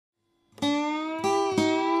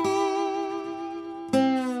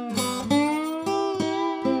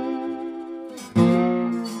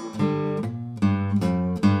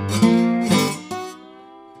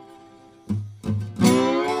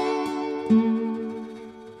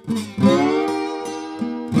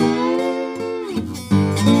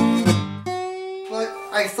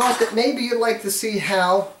that maybe you'd like to see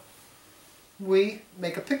how we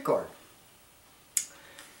make a pickguard.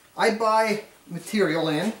 I buy material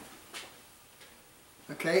in,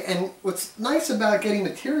 okay, and what's nice about getting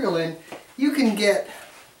material in, you can get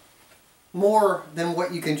more than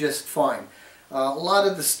what you can just find. A lot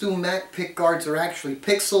of the Stu Mac pickguards are actually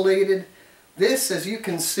pixelated. This, as you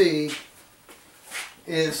can see,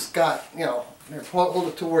 is got, you know, hold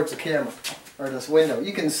it towards the camera, or this window.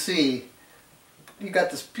 You can see you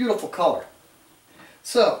got this beautiful color.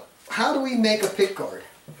 So, how do we make a pickguard?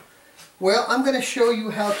 Well, I'm going to show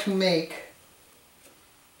you how to make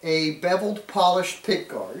a beveled, polished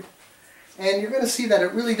pickguard, and you're going to see that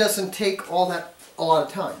it really doesn't take a lot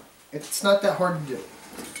of time. It's not that hard to do.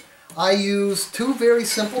 I use two very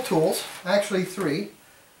simple tools, actually three: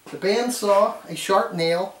 the bandsaw, a sharp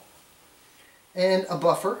nail, and a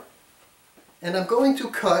buffer. And I'm going to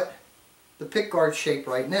cut the pickguard shape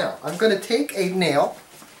right now. I'm going to take a nail,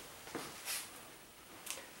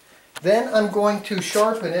 then I'm going to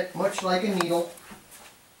sharpen it much like a needle.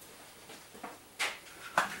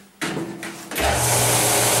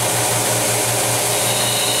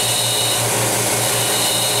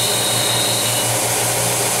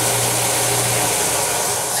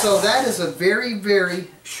 So that is a very, very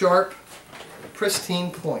sharp, pristine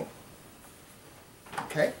point.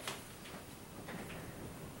 Okay?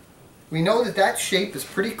 We know that that shape is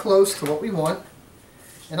pretty close to what we want,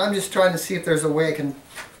 and I'm just trying to see if there's a way I can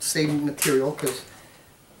save material, because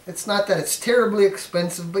it's not that it's terribly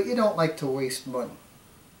expensive, but you don't like to waste money.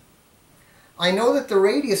 I know that the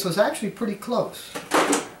radius was actually pretty close.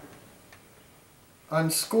 I'm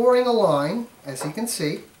scoring a line, as you can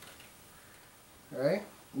see. Alright,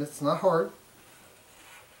 it's not hard.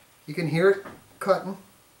 You can hear it cutting.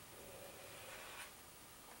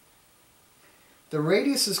 The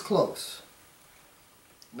radius is close.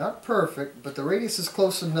 Not perfect, but the radius is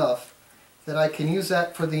close enough that I can use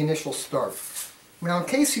that for the initial start. Now, in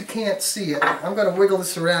case you can't see it, I'm going to wiggle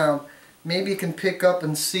this around. Maybe you can pick up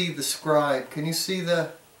and see the scribe. Can you see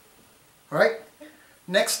the... Alright?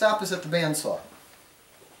 Next stop is at the bandsaw.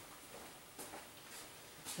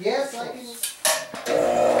 Yes, I can...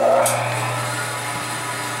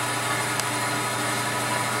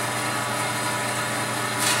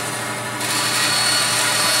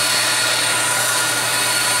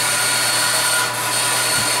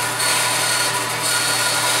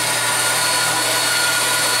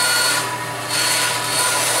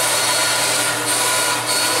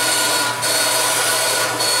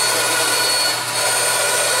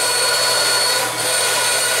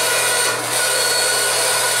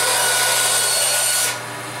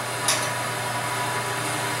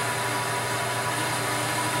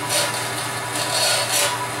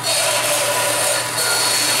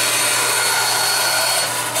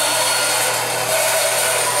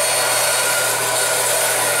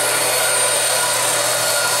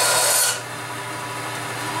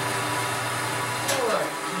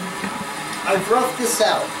 I've roughed this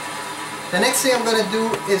out. The next thing I'm going to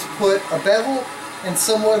do is put a bevel and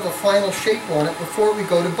somewhat of a final shape on it before we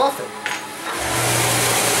go to buff it.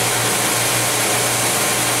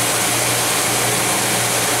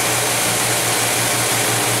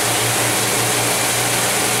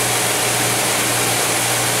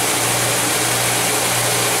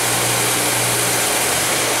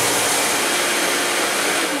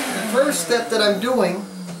 The first step that I'm doing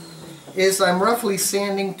is I'm roughly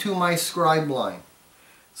sanding to my scribe line.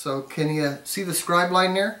 So can you see the scribe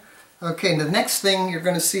line there? Okay, and the next thing you're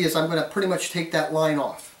going to see is I'm going to pretty much take that line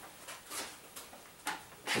off.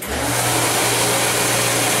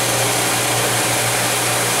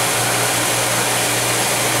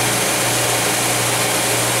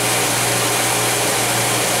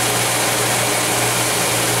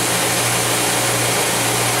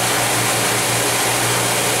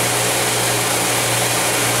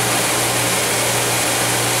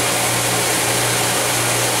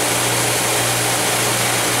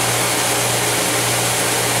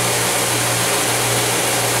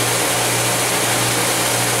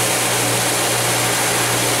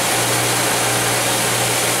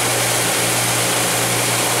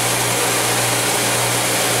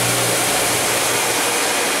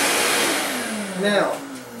 Now,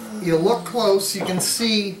 you look close, you can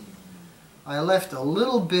see I left a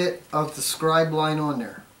little bit of the scribe line on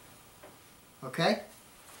there. Okay?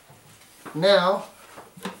 Now,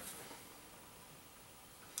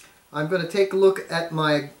 I'm going to take a look at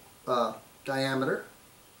my diameter.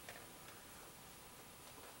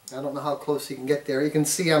 I don't know how close you can get there. You can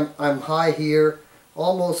see I'm high here,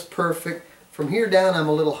 almost perfect. From here down, I'm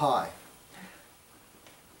a little high.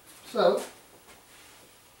 So,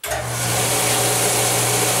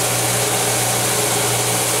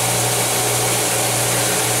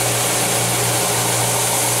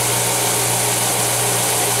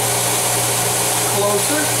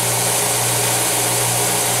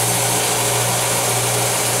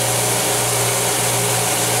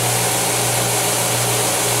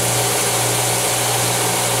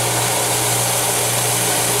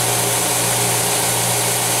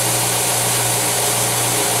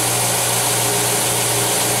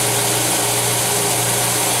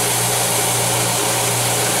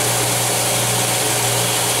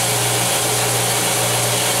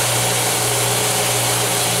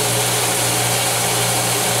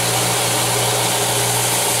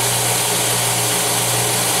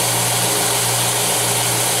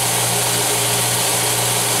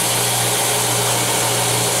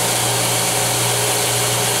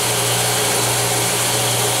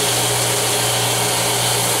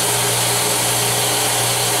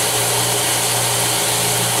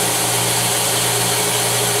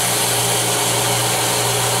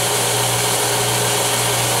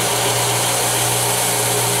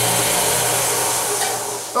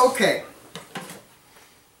 Okay.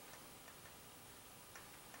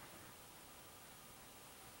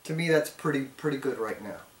 To me, that's pretty good right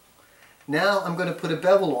now. Now I'm going to put a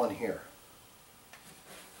bevel on here.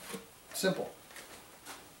 Simple.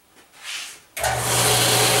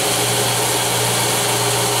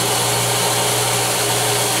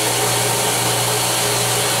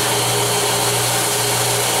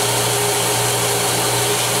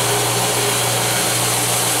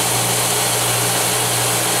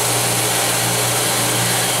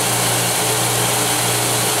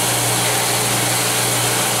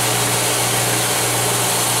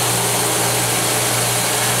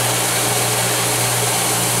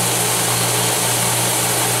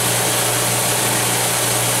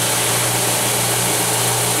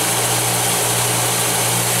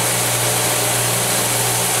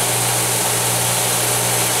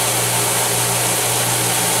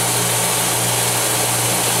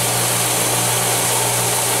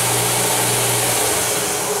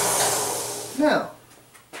 Now,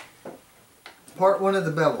 part one of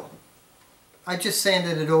the bevel. I just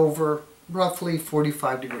sanded it over roughly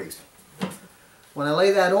 45 degrees. When I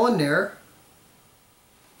lay that on there,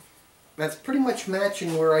 that's pretty much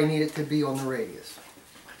matching where I need it to be on the radius.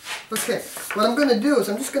 Okay, what I'm going to do is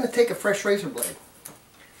I'm just going to take a fresh razor blade.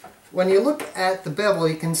 When you look at the bevel,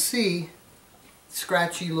 you can see it's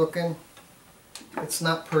scratchy looking. It's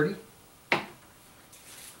not pretty.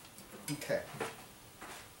 Okay.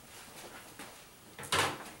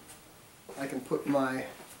 I can put my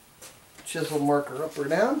chisel marker up or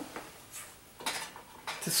down.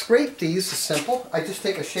 To scrape these is simple. I just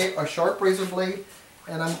take a sharp razor blade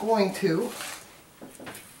and I'm going to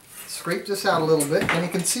scrape this out a little bit. And you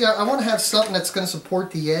can see I want to have something that's going to support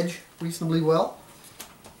the edge reasonably well.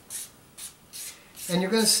 And you're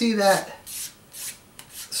going to see that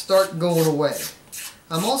start going away.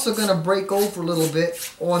 I'm also going to break over a little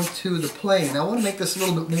bit onto the plane. I want to make this a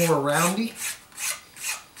little bit more roundy.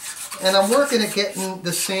 And I'm working at getting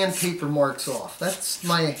the sandpaper marks off. That's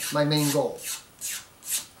my main goal.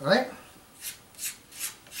 Alright?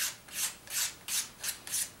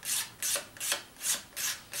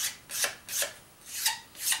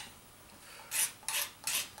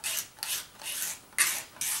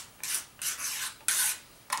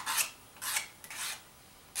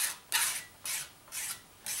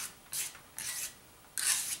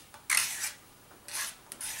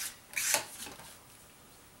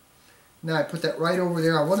 Now I put that right over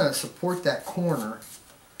there. I want to support that corner.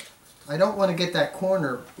 I don't want to get that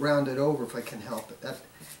corner rounded over if I can help it.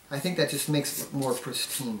 I think that just makes it look more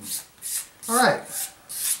pristine. Alright.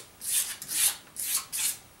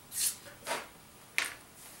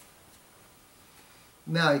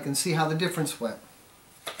 Now you can see how the difference went.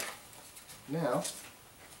 Now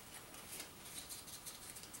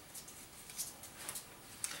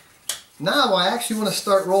I actually want to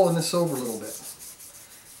start rolling this over a little bit.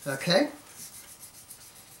 Okay?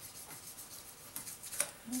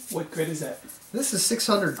 What grit is that? This is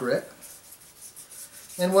 600 grit.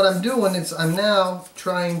 And what I'm doing is I'm now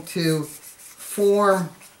trying to form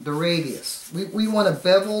the radius. We want a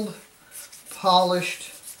beveled,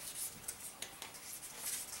 polished,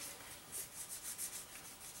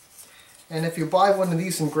 and if you buy one of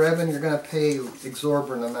these in Grevin, you're going to pay an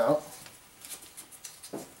exorbitant amount.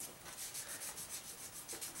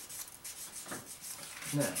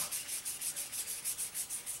 Now,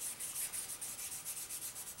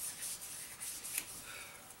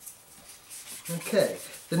 okay,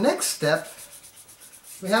 the next step,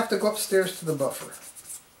 we have to go upstairs to the buffer.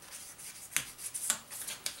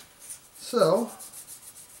 So,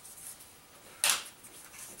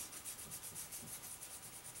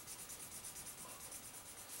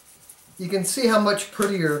 you can see how much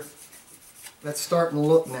prettier that's starting to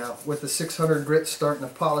look now with the 600 grit starting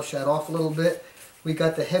to polish that off a little bit. We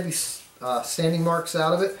got the heavy sanding marks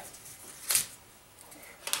out of it.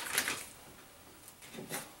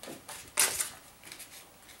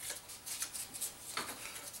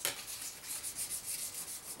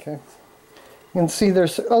 Okay. You can see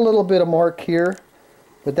there's a little bit of mark here,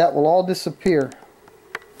 but that will all disappear.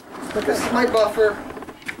 But this is my buffer.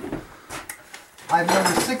 I have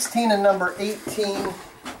number 16 and number 18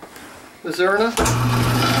 Mazurna.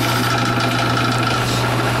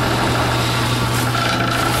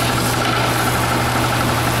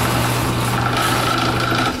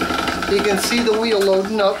 You can see the wheel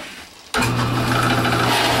loading up.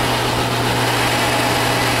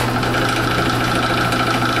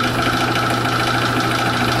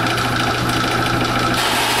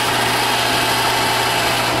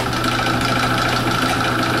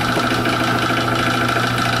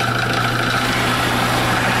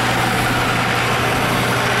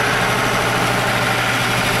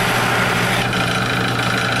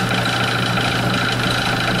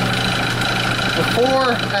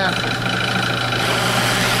 before, after.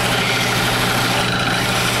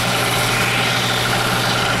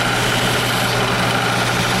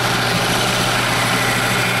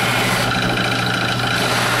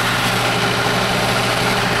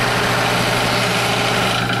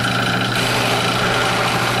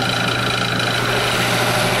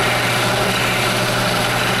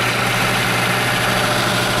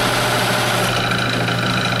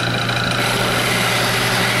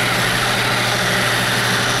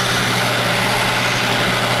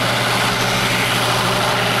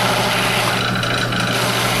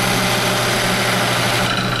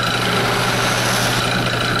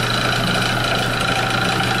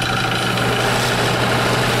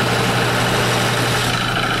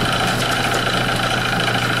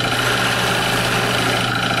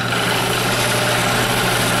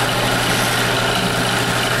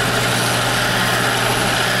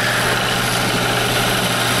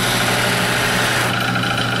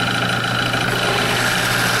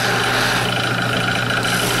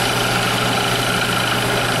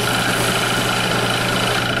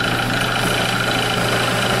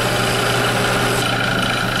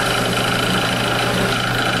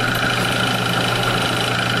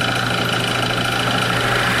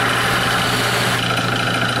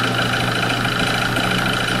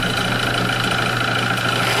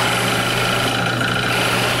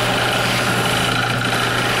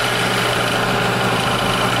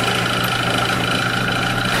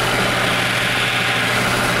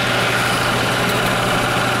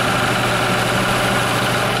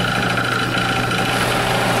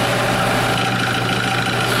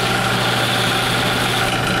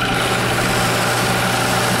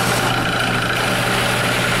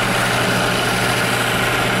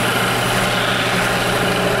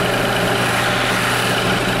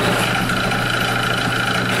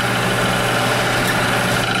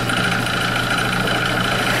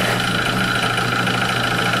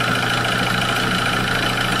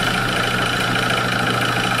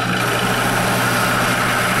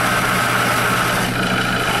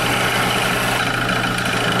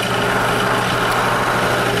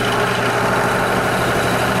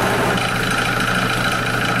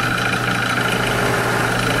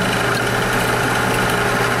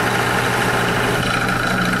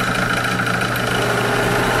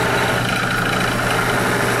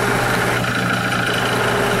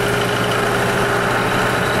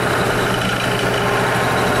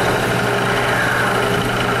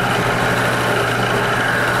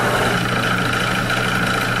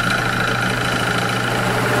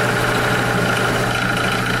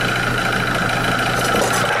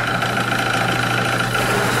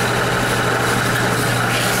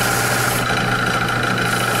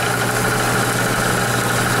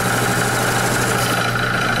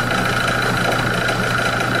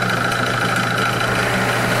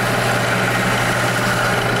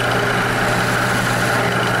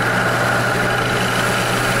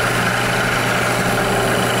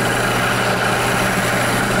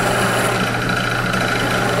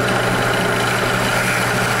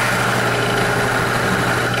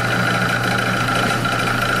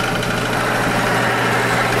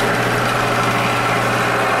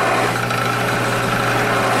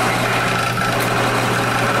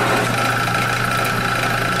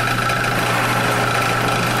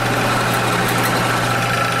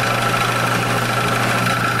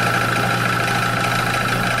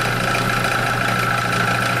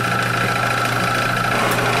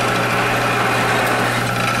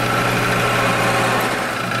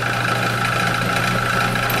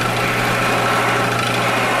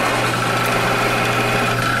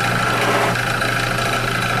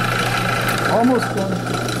 Almost done.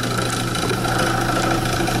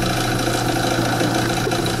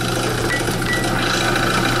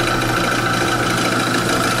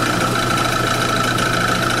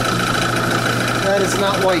 That is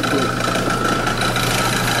not white glue.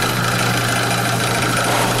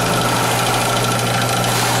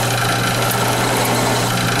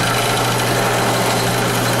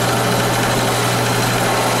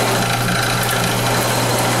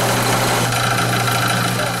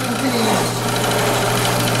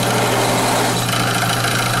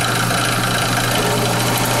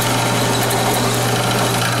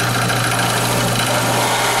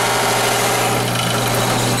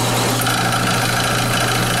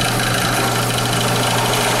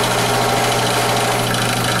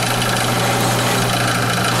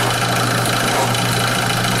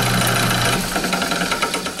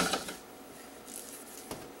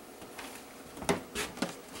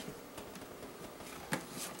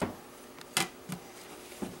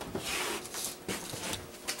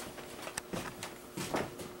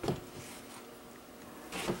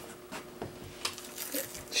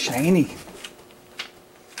 shiny.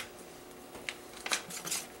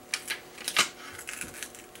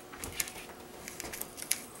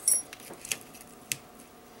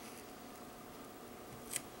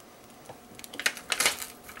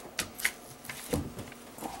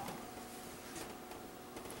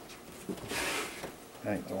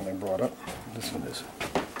 That ain't the one I brought up. This one is.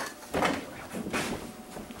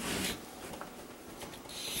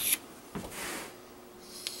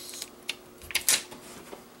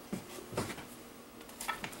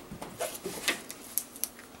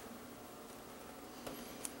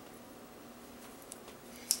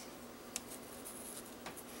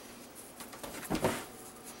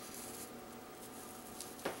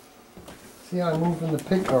 See how I'm moving the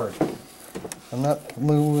Pickguard. I'm not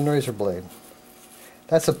moving the razor blade.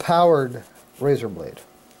 That's a powered razor blade.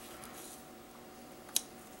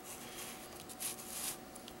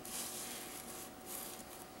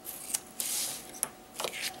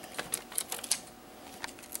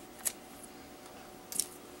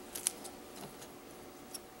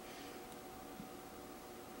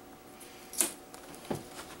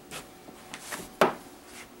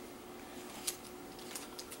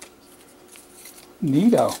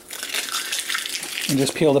 Neato. And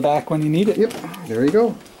just peel the back when you need it. Yep, there you go.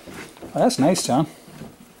 Well, that's nice, John.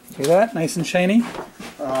 See that? Nice and shiny.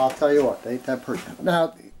 I'll tell you what, ain't that pretty.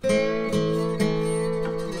 Now,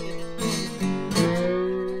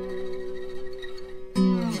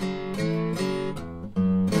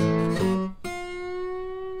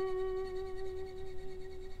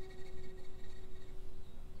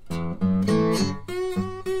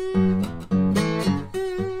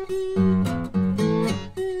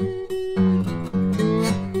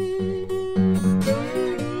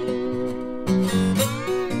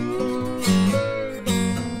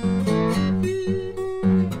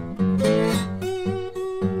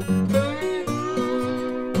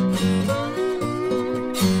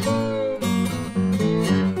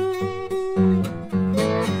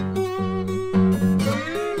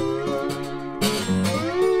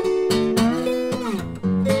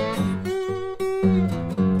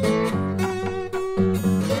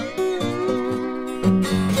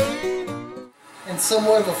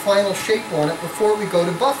 somewhat of a final shape on it before we go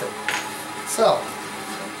to buff it. So,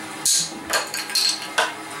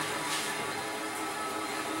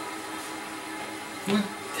 we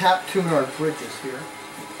tap tune our bridges here.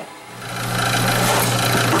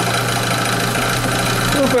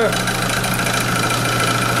 Super!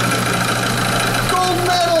 Gold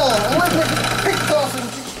medal! Olympic picked off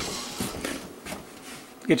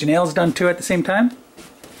and... Get your nails done too at the same time?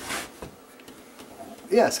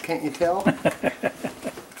 Yes, can't you tell?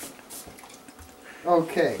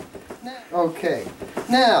 Okay. Okay.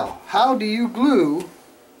 Now, how do you glue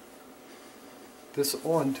this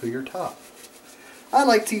onto your top? I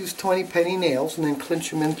like to use 20 penny nails and then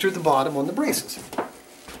clinch them in through the bottom on the braces.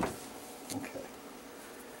 Okay.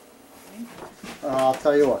 I'll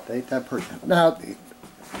tell you what, ain't that pretty. Now,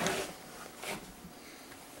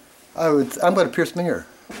 I'm going to pierce my ear.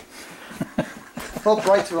 Oh,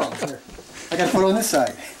 right's wrong. Here. I got to put it on this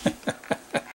side.